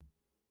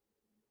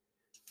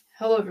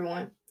Hello,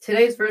 everyone.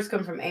 Today's verse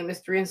comes from Amos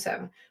 3 and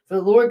 7. For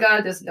the Lord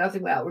God does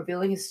nothing without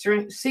revealing his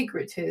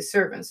secret to his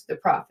servants, the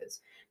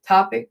prophets.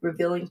 Topic,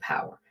 revealing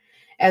power.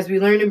 As we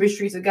learn the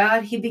mysteries of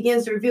God, he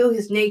begins to reveal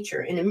his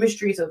nature in the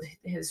mysteries of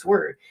his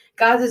word.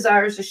 God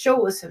desires to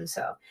show us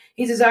himself.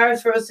 He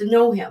desires for us to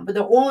know him, but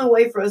the only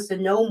way for us to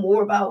know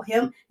more about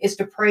him is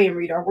to pray and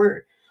read our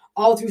word.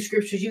 All through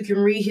scriptures, you can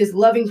read his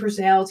loving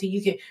personality.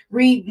 You can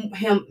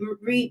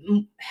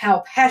read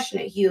how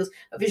passionate he is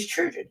of his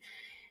children.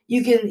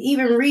 You can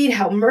even read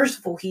how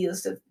merciful he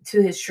is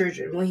to his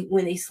children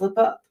when they slip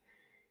up.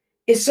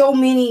 It's so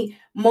many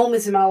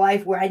moments in my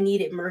life where I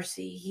needed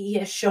mercy. He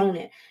has shown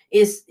it.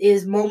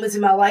 Is moments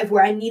in my life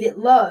where I needed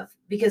love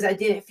because I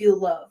didn't feel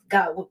love.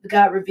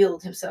 God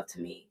revealed himself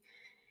to me.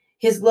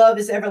 His love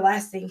is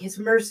everlasting. His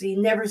mercy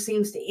never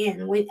seems to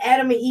end. When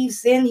Adam and Eve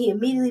sinned, he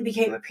immediately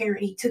became a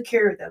parent. He took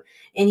care of them,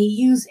 and he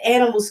used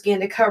animal skin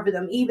to cover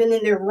them, even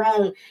in their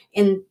wrong.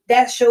 And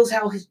that shows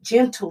how his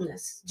gentle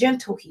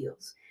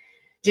heals.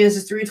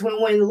 Genesis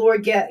 3:21, the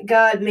Lord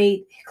God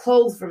made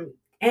clothes from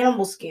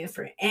animal skin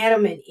for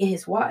Adam and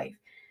his wife.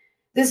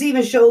 This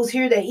even shows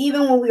here that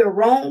even when we are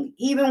wrong,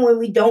 even when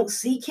we don't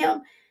seek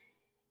him,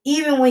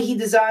 even when he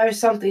desires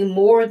something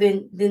more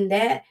than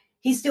that,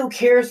 he still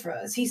cares for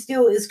us. He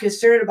still is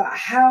concerned about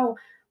how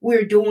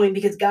we're doing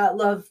because God's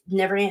love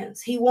never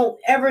ends. He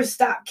won't ever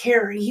stop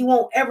caring. He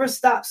won't ever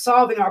stop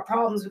solving our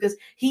problems because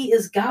he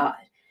is God.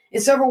 In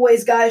several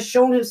ways, God has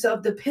shown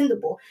himself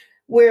dependable,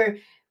 where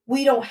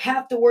we don't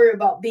have to worry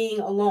about being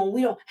alone.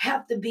 We don't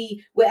have to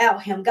be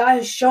without him. God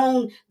has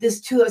shown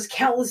this to us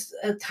countless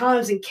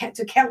times and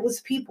to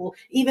countless people,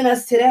 even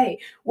us today.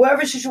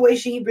 Whatever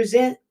situation he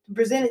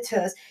presented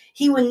to us,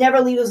 he would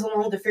never leave us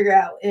alone to figure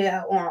it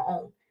out on our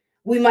own.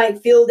 We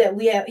might feel that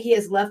he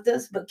has left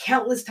us, but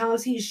countless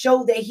times he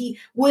showed that he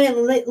wouldn't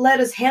let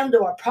us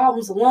handle our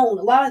problems alone.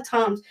 A lot of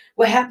times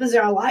what happens in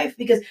our life,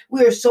 because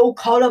we are so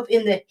caught up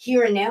in the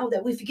here and now,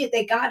 that we forget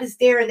that God is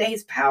there and that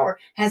his power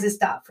hasn't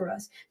stopped for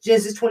us.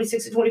 Genesis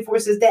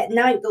 26:24 says, that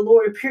night the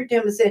Lord appeared to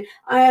him and said,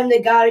 I am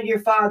the God of your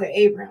father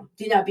Abraham.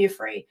 Do not be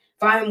afraid,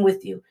 for I am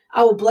with you.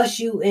 I will bless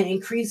you and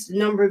increase the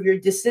number of your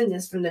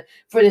descendants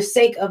for the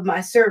sake of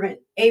my servant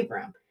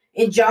Abraham.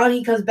 In John,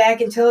 he comes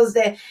back and tells us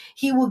that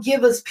he will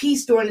give us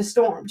peace during the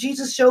storm.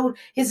 Jesus showed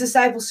his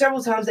disciples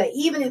several times that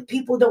even if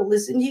people don't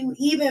listen to you,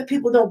 even if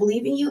people don't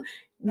believe in you,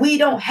 we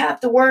don't have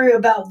to worry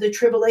about the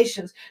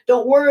tribulations.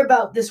 Don't worry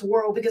about this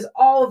world, because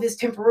all of it is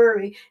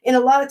temporary. And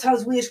a lot of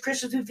times we as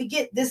Christians, we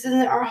forget this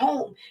isn't our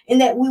home, and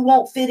that we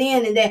won't fit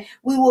in, and that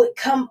we will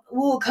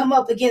come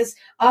up against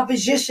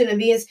opposition and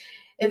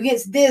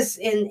against this,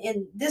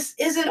 and this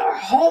isn't our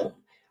home.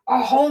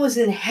 Our home is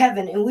in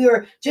heaven, and we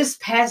are just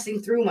passing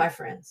through, my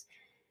friends.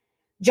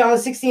 John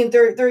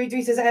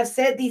 16:33 says, I have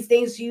said these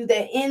things to you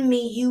that in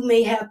me you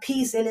may have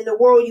peace, and in the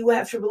world you will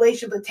have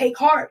tribulation, but take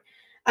heart.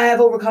 I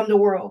have overcome the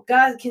world.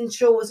 God can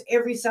show us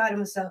every side of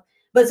himself,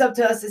 but it's up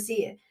to us to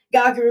see it.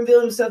 God can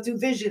reveal himself through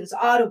visions,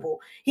 audible.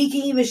 He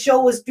can even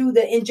show us through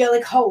the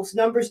angelic host.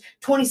 Numbers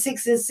 12 and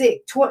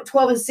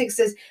 6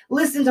 says,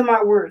 listen to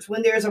my words.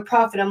 When there is a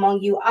prophet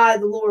among you, I,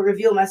 the Lord,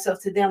 reveal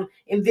myself to them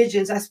in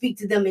visions. I speak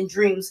to them in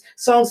dreams.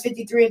 Psalms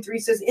 53:3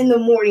 says, in the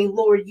morning,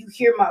 Lord, you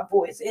hear my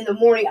voice. In the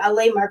morning, I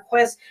lay my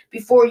request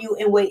before you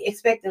and wait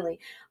expectantly.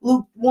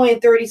 Luke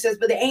 1:30 says,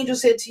 but the angel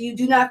said to you,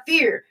 do not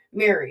fear,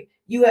 Mary.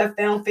 You have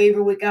found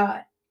favor with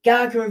God.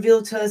 God can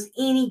reveal to us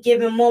any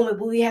given moment,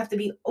 but we have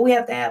to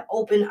have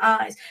open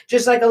eyes.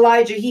 Just like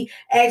Elijah, he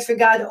asked for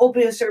God to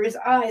open his servant's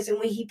eyes, and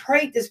when he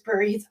prayed this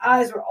prayer, his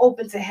eyes were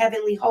open to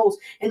heavenly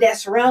hosts, and that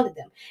surrounded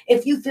them.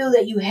 If you feel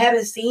that you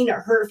haven't seen or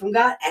heard from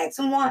God, ask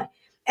him why.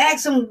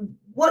 Ask him,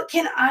 what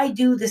can I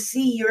do to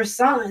see your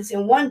signs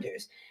and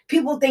wonders?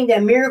 People think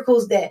that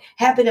miracles that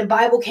happen in the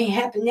Bible can't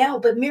happen now,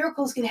 but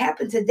miracles can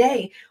happen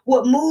today.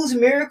 What moves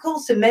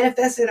miracles to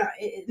manifest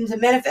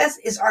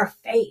is our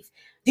faith.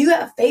 Do you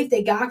have faith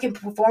that God can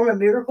perform a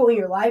miracle in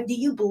your life? Do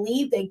you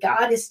believe that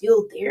God is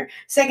still there?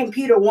 2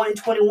 Peter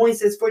 1:21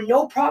 says, for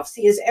no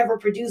prophecy is ever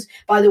produced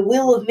by the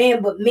will of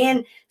man, but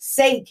men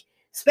spake,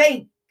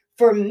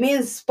 for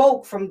men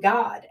spoke from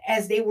God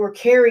as they were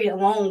carried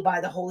along by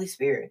the Holy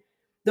Spirit.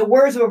 The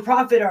words of a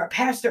prophet or a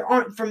pastor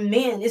aren't from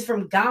men, it's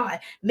from God.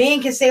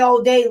 Man can say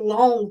all day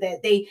long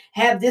that they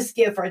have this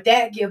gift or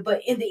that gift,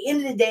 but in the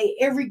end of the day,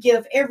 every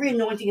gift, every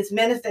anointing is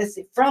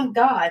manifested from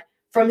God,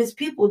 from his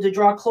people, to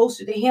draw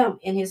closer to him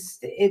in his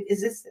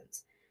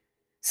existence.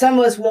 Some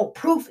of us want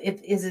proof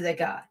is it a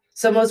God.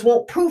 Some of us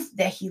want proof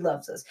that he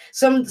loves us.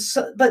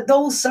 But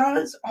those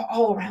signs are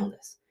all around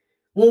us.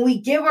 When we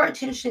give our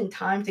attention and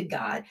time to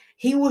God,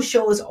 he will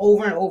show us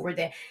over and over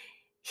that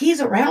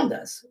he's around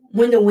us.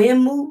 When the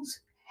wind moves,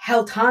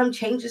 how time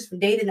changes from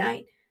day to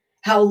night,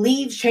 how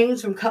leaves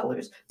change from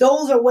colors.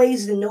 Those are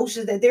ways and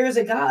notions that there is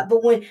a God.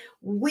 But when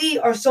we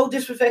are so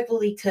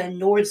disrespectfully to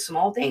ignore the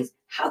small things,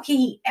 how can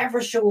he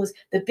ever show us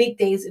the big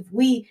things if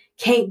we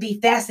can't be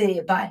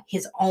fascinated by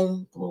his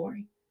own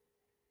glory?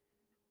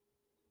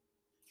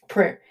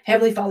 Prayer.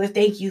 Heavenly Father,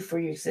 thank you for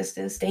your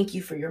existence. Thank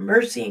you for your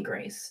mercy and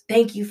grace.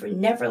 Thank you for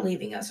never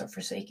leaving us or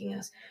forsaking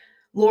us.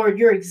 Lord,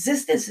 your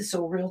existence is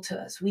so real to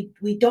us.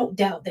 We don't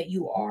doubt that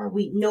you are.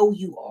 We know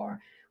you are.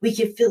 We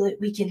can feel it.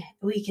 We can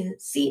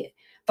see it.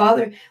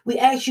 Father, we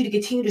ask you to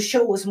continue to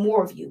show us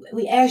more of you.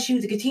 We ask you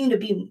to continue to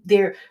be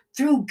there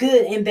through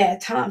good and bad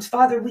times.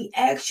 Father, we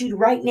ask you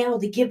right now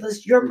to give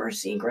us your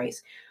mercy and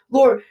grace.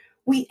 Lord,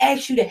 we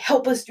ask you to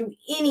help us through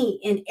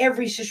any and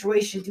every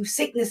situation, through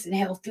sickness and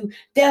health, through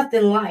death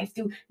and life,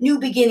 through new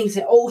beginnings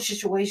and old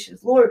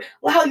situations. Lord,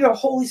 allow your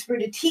Holy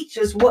Spirit to teach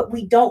us what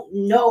we don't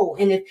know.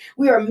 And if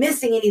we are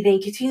missing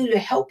anything, continue to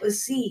help us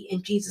see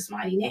in Jesus'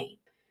 mighty name.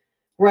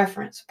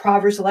 Reference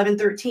Proverbs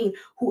 11:13.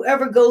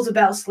 Whoever goes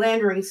about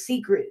slandering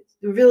secrets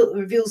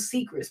reveals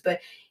secrets, but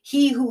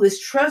he who is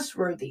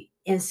trustworthy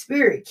in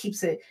spirit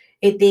keeps a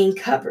thing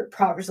covered.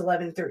 Proverbs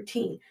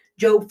 11:13.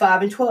 Job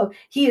 5:12.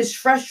 He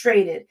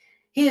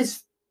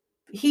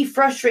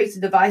frustrates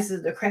the devices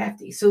of the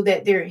crafty so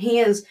that their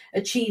hands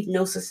achieve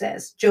no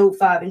success. Job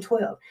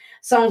 5:12.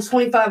 Psalms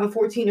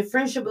 25:14. The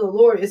friendship of the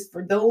Lord is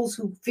for those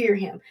who fear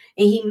him,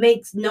 and he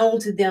makes known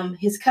to them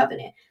his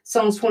covenant.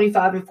 Psalms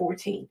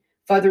 25:14.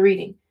 Further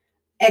reading.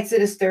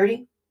 Exodus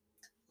 30,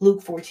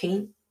 Luke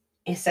 14,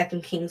 and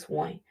 2 Kings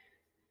 1.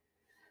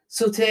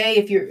 So today,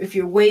 if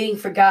you're waiting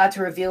for God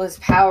to reveal his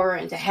power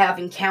and to have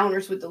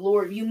encounters with the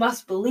Lord, you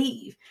must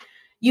believe.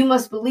 You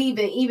must believe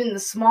in even the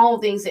small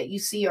things that you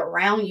see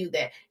around you,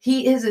 that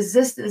his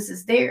existence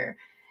is there.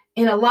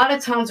 And a lot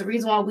of times the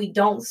reason why we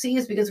don't see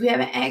is because we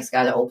haven't asked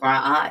God to open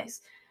our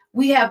eyes.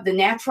 We have the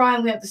natural eye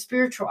and we have the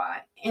spiritual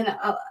eye. And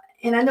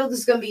I know this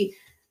is going to be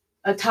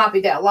a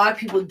topic that a lot of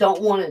people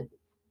don't want to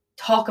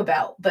talk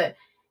about, but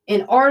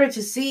in order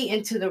to see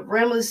into the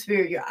realm of the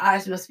spirit, your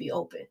eyes must be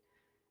open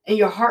and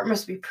your heart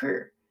must be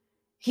pure.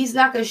 He's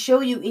not going to show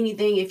you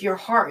anything if your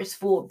heart is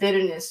full of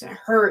bitterness and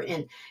hurt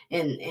and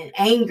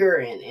anger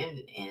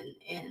and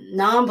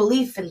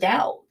non-belief and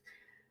doubt.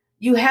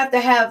 You have to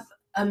have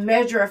a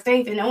measure of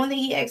faith, and the only thing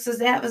he asks us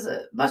to have is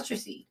a mustard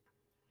seed.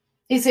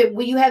 He said,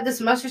 "Will you have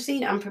this mustard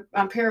seed?"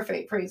 I'm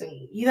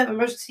paraphrasing. You have a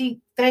mustard seed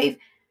faith.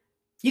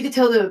 You could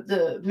tell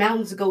the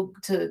mountains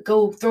to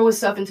go throw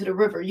itself into the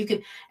river. You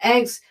could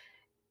ask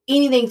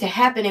anything to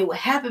happen, it will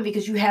happen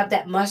because you have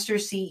that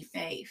mustard seed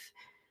faith.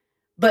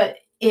 But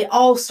it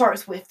all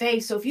starts with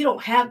faith. So if you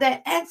don't have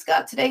that, ask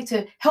God today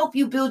to help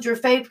you build your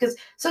faith, because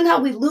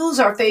sometimes we lose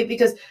our faith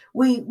because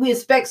we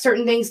expect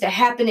certain things to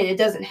happen and it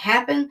doesn't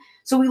happen.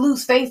 So we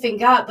lose faith in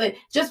God. But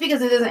just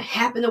because it doesn't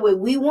happen the way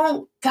we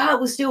want, God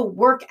will still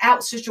work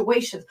out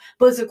situations,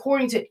 but it's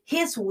according to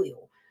his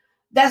will.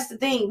 That's the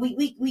thing.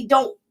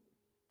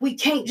 We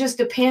can't just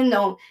depend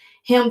on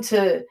him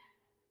to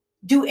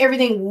do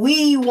everything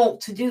we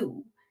want to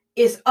do.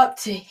 It's up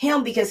to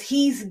him because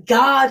he's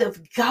God of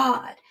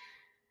God.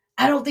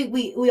 I don't think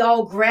we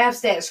all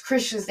grasp that as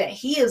Christians, that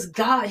he is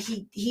God.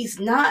 He's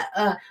not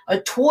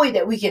a toy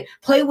that we can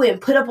play with and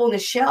put up on the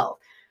shelf.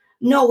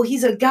 No,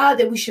 he's a God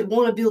that we should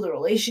want to build a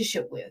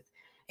relationship with.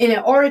 And in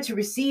order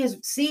to see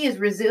his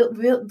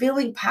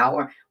revealing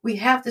power, we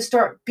have to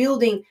start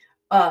building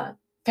a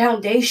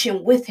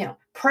foundation with him.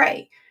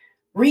 Pray,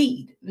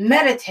 read,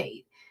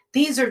 meditate.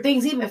 These are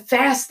things, even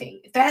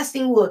fasting.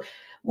 Fasting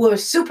will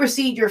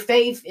supersede your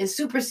faith and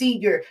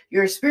supersede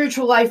your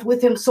spiritual life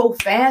with him so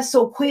fast,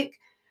 so quick,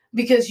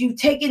 because you've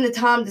taken the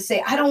time to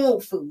say, I don't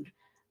want food.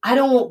 I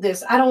don't want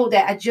this. I don't want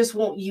that. I just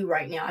want you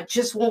right now. I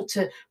just want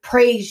to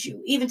praise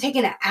you. Even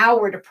taking an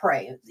hour to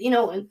pray, and you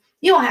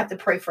don't have to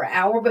pray for an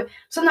hour, but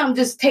sometimes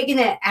just taking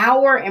that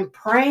hour and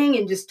praying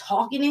and just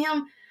talking to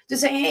him,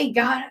 just saying, hey,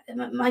 God,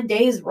 my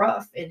day is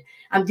rough and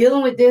I'm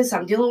dealing with this,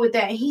 I'm dealing with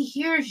that. And he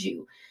hears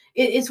you.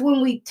 It's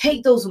when we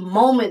take those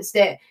moments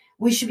that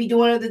we should be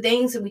doing other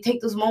things, and we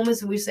take those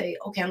moments and we say,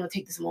 okay, I'm going to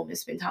take this moment to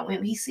spend time with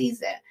him. He sees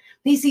that.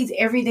 He sees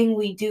everything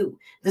we do,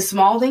 the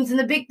small things and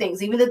the big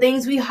things, even the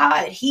things we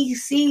hide. He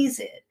sees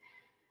it.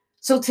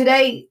 So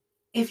today,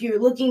 if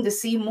you're looking to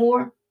see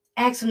more,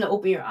 ask him to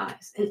open your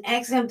eyes and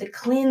ask him to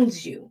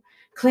cleanse you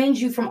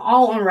from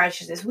all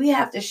unrighteousness. We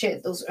have to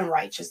shed those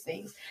unrighteous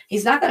things.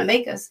 He's not going to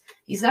make us.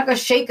 He's not going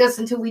to shake us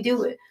until we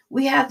do it.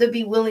 We have to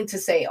be willing to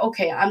say,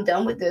 okay, I'm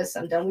done with this.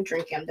 I'm done with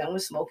drinking. I'm done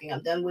with smoking.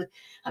 I'm done with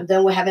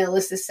having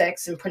illicit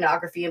sex and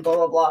pornography and blah,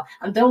 blah, blah.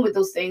 I'm done with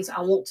those things.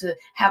 I want to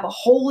have a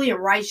holy and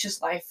righteous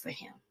life for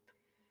him.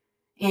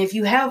 And if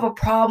you have a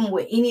problem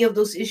with any of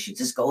those issues,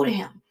 just go to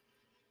him.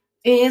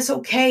 And it's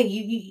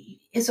okay.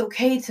 It's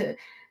okay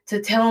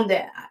to tell him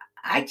that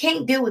I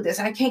can't deal with this.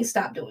 I can't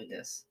stop doing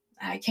this.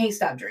 I can't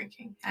stop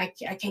drinking. I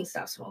can't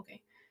stop smoking.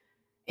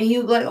 And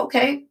he'll be like,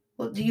 okay,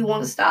 well, do you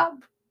want to stop?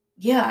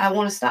 Yeah, I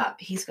want to stop.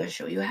 He's going to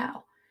show you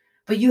how.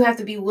 But you have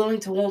to be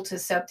willing to want to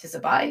accept his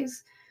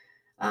advice.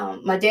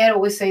 My dad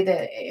always say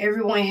that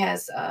everyone can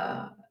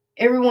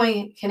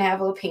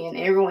have an opinion.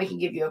 Everyone can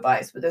give you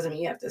advice, but doesn't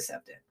mean you have to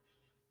accept it.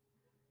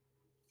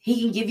 He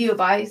can give you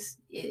advice.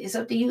 It's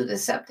up to you to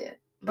accept it.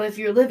 But if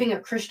you're living a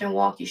Christian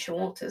walk, you should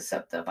want to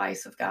accept the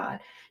advice of God.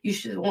 You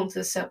should want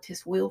to accept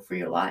his will for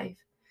your life.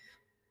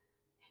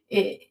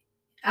 I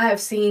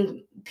have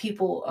seen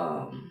people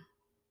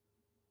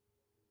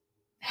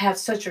have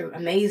such an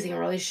amazing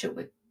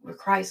relationship with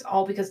Christ,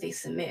 all because they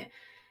submit.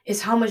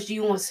 It's how much do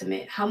you want to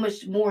submit? How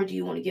much more do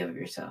you want to give of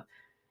yourself?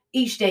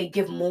 Each day,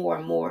 give more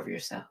and more of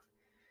yourself.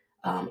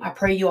 I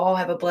pray you all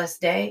have a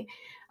blessed day.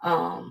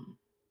 And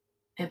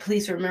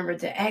please remember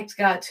to ask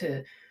God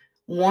to,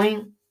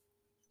 one,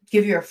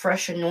 give you a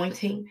fresh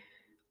anointing.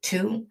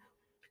 Two,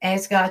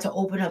 ask God to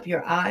open up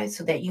your eyes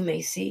so that you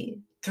may see.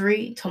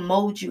 Three, to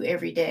mold you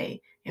every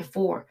day. And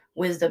four,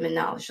 wisdom and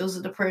knowledge. Those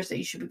are the prayers that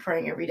you should be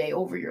praying every day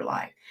over your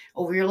life,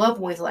 over your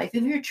loved one's life,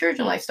 even your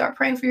children's life. Start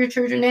praying for your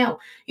children now.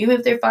 Even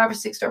if they're 5 or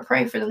 6, start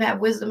praying for them to have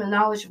wisdom and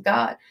knowledge of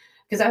God.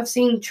 Because I've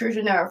seen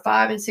children that are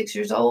 5 and 6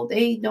 years old,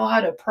 they know how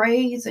to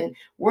praise and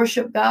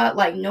worship God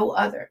like no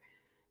other.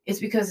 It's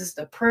because it's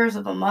the prayers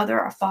of a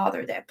mother or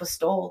father that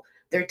bestow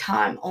their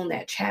time on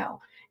that child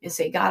and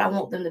say, God, I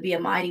want them to be a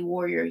mighty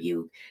warrior.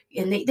 You,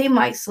 and they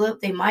might slip,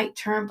 they might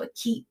turn, but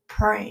keep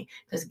praying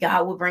because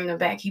God will bring them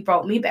back. He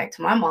brought me back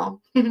to my mom.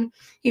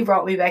 He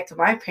brought me back to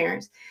my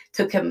parents.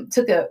 Took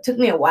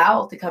me a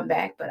while to come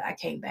back, but I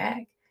came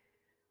back.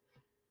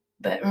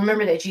 But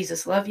remember that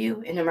Jesus loved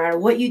you, and no matter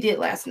what you did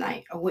last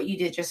night or what you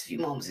did just a few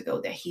moments ago,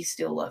 that he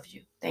still loves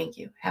you. Thank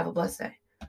you. Have a blessed day.